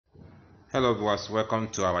Hello viewers, welcome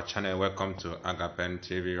to our channel, welcome to Agapen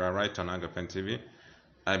TV. You are right on Agapen TV.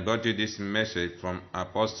 I brought you this message from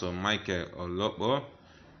Apostle Michael Orokpo.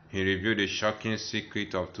 He reviewed the shocking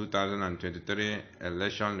secret of 2023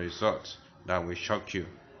 election results that will shock you.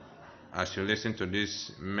 As you listen to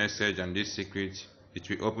this message and this secret, it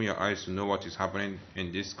will open your eyes to know what is happening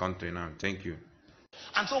in this country now. Thank you.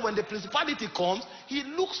 And so when the principality comes, he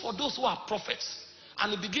looks for those who are prophets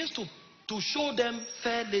and he begins to show them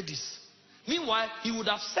fair ladies. Meanwhile, he would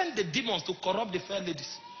have sent the demons to corrupt the fair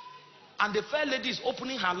ladies. And the fair lady is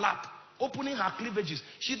opening her lap, opening her cleavages.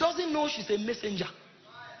 She doesn't know she's a messenger.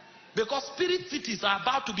 Because spirit cities are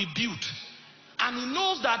about to be built. And he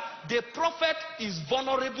knows that the prophet is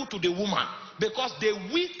vulnerable to the woman. Because the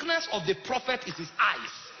weakness of the prophet is his eyes.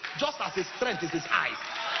 Just as his strength is his eyes.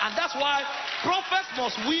 And that's why prophets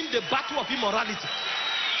must win the battle of immorality.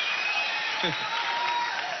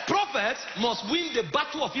 Prophets must win the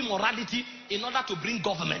battle of immorality in order to bring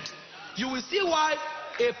government. You will see why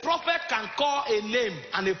a prophet can call a name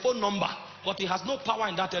and a phone number, but he has no power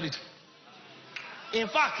in that territory. In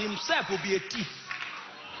fact, himself will be a thief.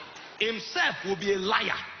 Himself will be a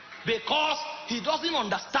liar, because he doesn't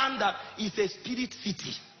understand that it's a spirit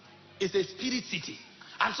city. It's a spirit city.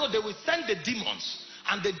 And so they will send the demons,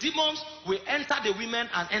 and the demons will enter the women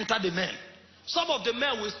and enter the men. Some of the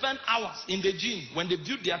men will spend hours in the gym. When they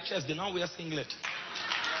build their chest, they now wear singlet.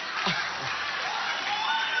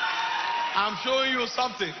 I'm showing you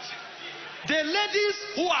something. The ladies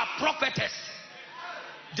who are prophetess,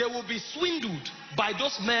 they will be swindled by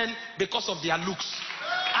those men because of their looks.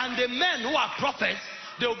 And the men who are prophets,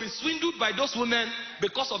 they will be swindled by those women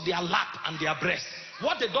because of their lap and their breast.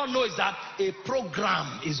 What they don't know is that a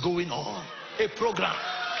program is going on. A program.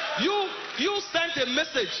 You sent a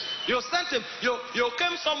message. You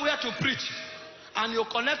came somewhere to preach, and you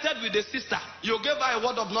connected with the sister. You gave her a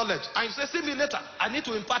word of knowledge, and you say, "See me later. I need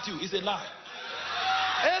to impart you." It's a lie.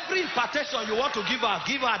 Every impartation you want to give her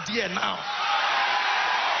dear now.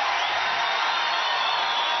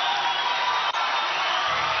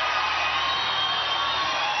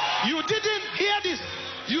 You didn't hear this.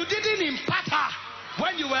 You didn't impart her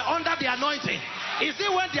when you were under the anointing. Is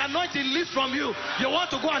it when the anointing leaves from you, you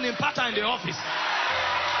want to go and impart her in the office?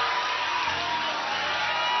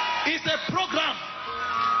 It's a program.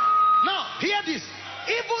 Now, hear this.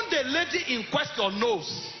 Even the lady in question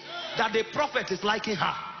knows that the prophet is liking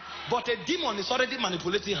her, but a demon is already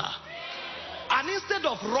manipulating her. And instead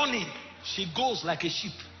of running, she goes like a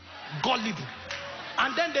sheep, gullible.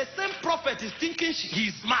 And then the same prophet is thinking he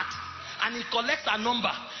is smart, and he collects her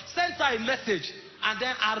number, sends her a message, and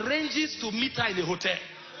then arranges to meet her in a hotel.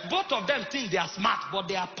 Both of them think they are smart, but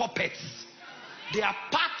they are puppets. They are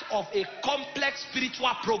part of a complex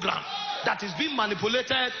spiritual program that is being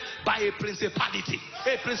manipulated by a principality.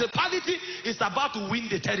 A principality is about to win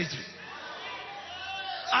the territory.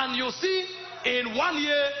 And you see, in 1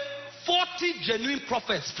 year, 40 genuine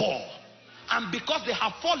prophets fall. And because they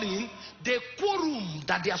have fallen, the quorum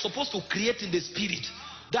that they are supposed to create in the spirit,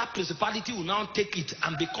 that principality will now take it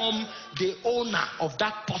and become the owner of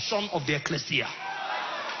that portion of the ecclesia.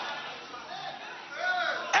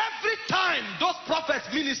 Every time those prophets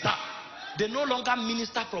minister, they no longer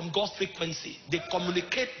minister from God's frequency. They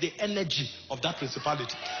communicate the energy of that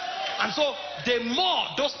principality. And so the more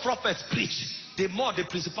those prophets preach, the more the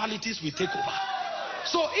principalities will take over.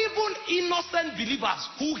 So even innocent believers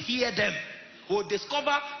who hear them will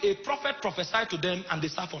discover a prophet prophesied to them and they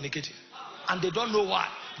start fornicating. And they don't know why.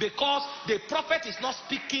 Because the prophet is not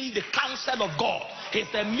speaking the counsel of God. He's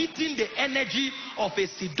emitting the energy of a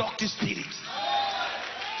seductive spirit.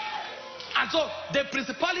 And so the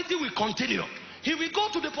principality will continue. He will go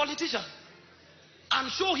to the politician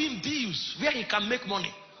and show him deals where he can make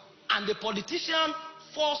money. And the politician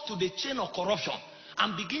falls to the chain of corruption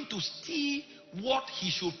and begin to steal what he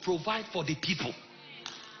should provide for the people.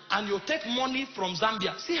 And you take money from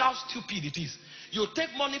Zambia. See how stupid it is. You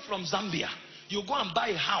take money from Zambia. You go and buy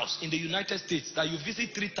a house in the United States that you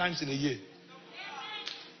visit 3 times in a year.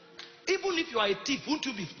 Even if you are a thief, won't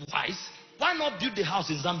you be wise? Why not build the house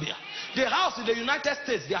in Zambia? The house in the United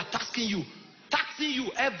States, they are taxing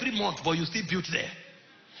you every month, but you still build there.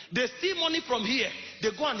 They steal money from here.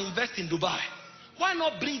 They go and invest in Dubai. Why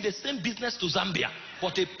not bring the same business to Zambia?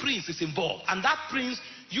 But a prince is involved. And that prince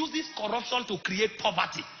uses corruption to create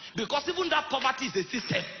poverty. Because even that poverty is a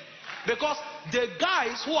system. Because the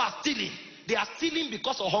guys who are stealing, they are stealing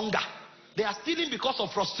because of hunger. They are stealing because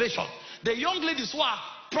of frustration. The young ladies who are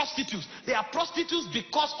prostitutes, they are prostitutes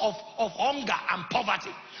because of hunger and poverty.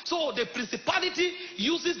 So the principality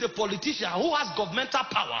uses the politician who has governmental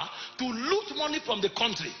power to loot money from the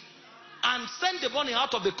country and send the money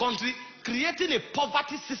out of the country creating a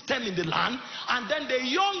poverty system in the land, and then the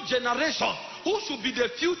young generation who should be the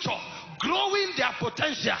future, growing their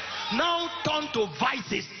potential, now turn to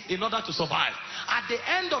vices in order to survive. At the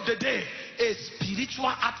end of the day, a spiritual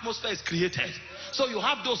atmosphere is created. So you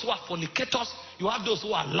have those who are fornicators, you have those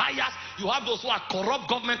who are liars, you have those who are corrupt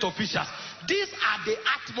government officials. These are the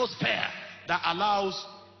atmosphere that allows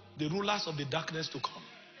the rulers of the darkness to come.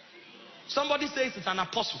 Somebody says it's an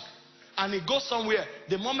apostle, and he goes somewhere.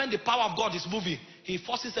 The moment the power of God is moving, he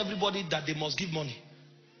forces everybody that they must give money.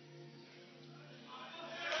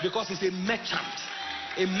 Because he's a merchant.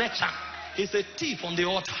 A merchant. He's a thief on the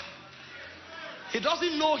altar. He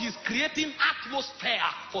doesn't know he's creating atmosphere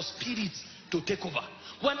for spirits to take over.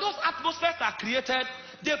 When those atmospheres are created,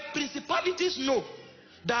 the principalities know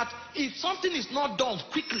that if something is not done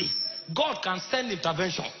quickly, God can send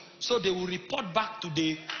intervention. So they will report back to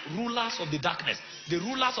the rulers of the darkness. The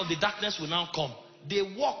rulers of the darkness will now come. The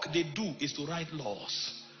work they do is to write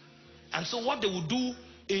laws. And so what they will do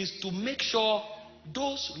is to make sure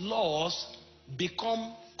those laws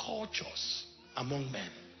become cultures among men.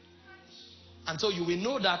 And so you will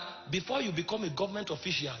know that before you become a government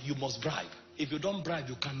official, you must bribe. If you don't bribe,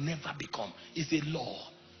 you can never become. It's a law.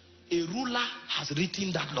 A ruler has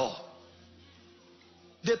written that law.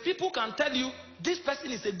 The people can tell you, this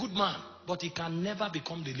person is a good man, but he can never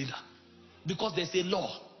become the leader. Because there's a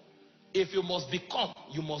law. If you must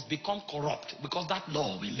become corrupt, because that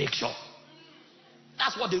law will make sure.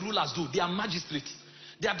 That's what the rulers do. They are magistrates.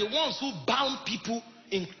 They are the ones who bound people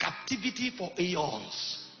in captivity for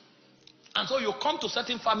aeons. And so you come to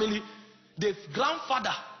certain family, the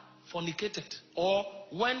grandfather fornicated or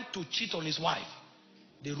went to cheat on his wife.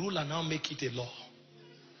 The ruler now make it a law.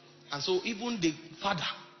 And so even the father,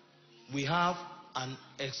 we have an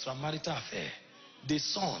extramarital affair. The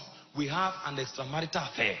son, we have an extramarital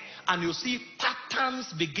affair. And you see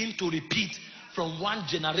patterns begin to repeat from one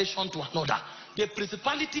generation to another. The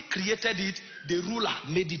principality created it, the ruler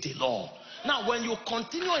made it a law. Now when you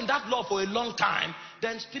continue in that law for a long time,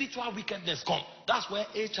 then spiritual wickedness comes. That's where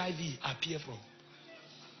HIV appear from.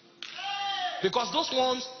 Because those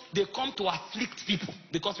ones, they come to afflict people.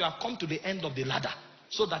 Because you have come to the end of the ladder.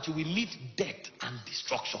 So that you will meet death and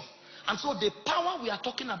destruction. And so the power we are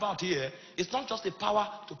talking about here is not just the power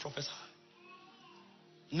to prophesy.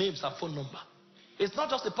 Names and phone number. It's not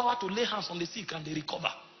just the power to lay hands on the sick and they recover.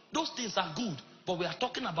 Those things are good. But we are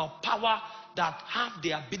talking about power that have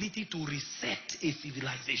the ability to reset a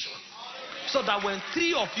civilization. So that when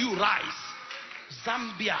 3 of you rise,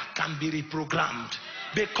 Zambia can be reprogrammed.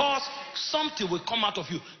 Because something will come out of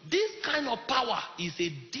you. This kind of power is a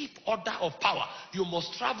deep order of power. You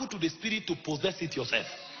must travel to the spirit to possess it yourself.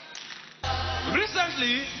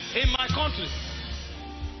 Recently, in my country,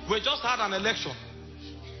 we just had an election.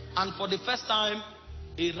 And for the first time,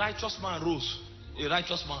 a righteous man rose. A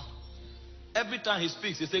righteous man. Every time he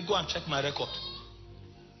speaks, he says, go and check my record.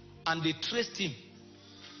 And they traced him.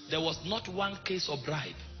 There was not one case of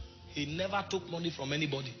bribe. He never took money from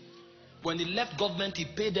anybody. When he left government, he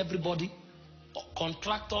paid everybody,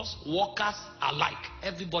 contractors, workers alike.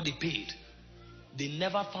 Everybody paid. They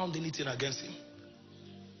never found anything against him.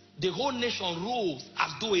 The whole nation rose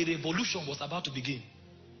as though a revolution was about to begin.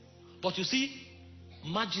 But you see,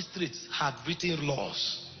 magistrates had written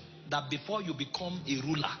laws that before you become a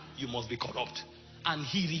ruler, you must be corrupt. And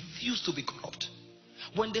he refused to be corrupt.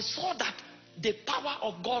 When they saw that the power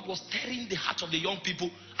of God was stirring the hearts of the young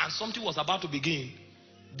people and something was about to begin,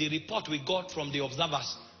 the report we got from the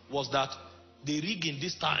observers was that the rigging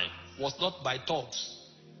this time was not by thugs.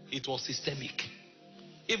 It was systemic.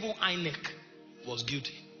 Even INEC was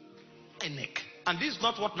guilty. INEC. And this is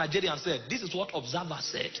not what Nigerians said. This is what observers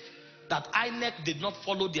said. That INEC did not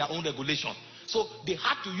follow their own regulation. So they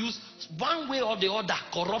had to use one way or the other.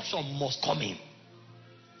 Corruption must come in.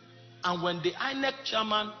 And when the INEC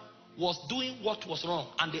chairman was doing what was wrong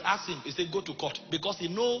and they asked him, he said go to court. Because he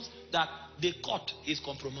knows that the court is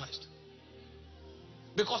compromised.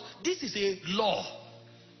 Because this is a law.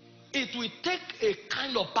 It will take a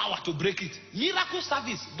kind of power to break it. Miracle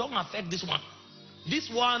service don't affect this one. This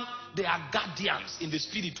one, they are guardians in the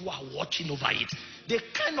spirit who are watching over it. The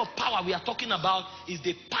kind of power we are talking about is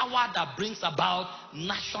the power that brings about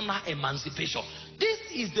national emancipation. This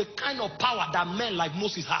is the kind of power that men like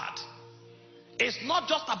Moses had. It's not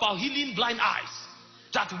just about healing blind eyes.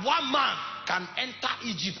 That one man can enter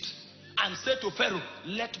Egypt and say to Pharaoh,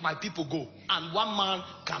 let my people go. And one man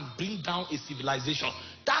can bring down a civilization.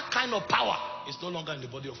 That kind of power is no longer in the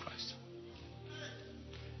body of Christ.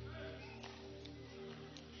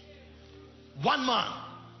 One man.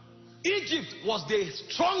 Egypt was the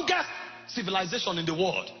strongest civilization in the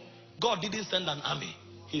world. God didn't send an army.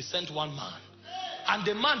 he sent one man. And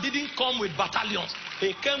the man didn't come with battalions.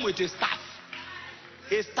 He came with a staff.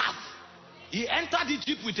 A staff. He entered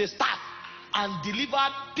Egypt with a staff and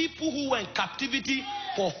delivered people who were in captivity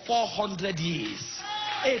for 400 years.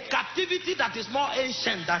 A captivity that is more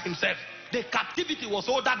ancient than himself. The captivity was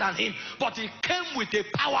older than him, but he came with a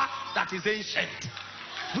power that is ancient.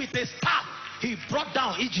 With a staff, he brought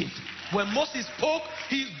down Egypt. When Moses spoke,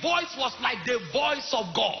 his voice was like the voice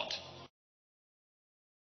of God.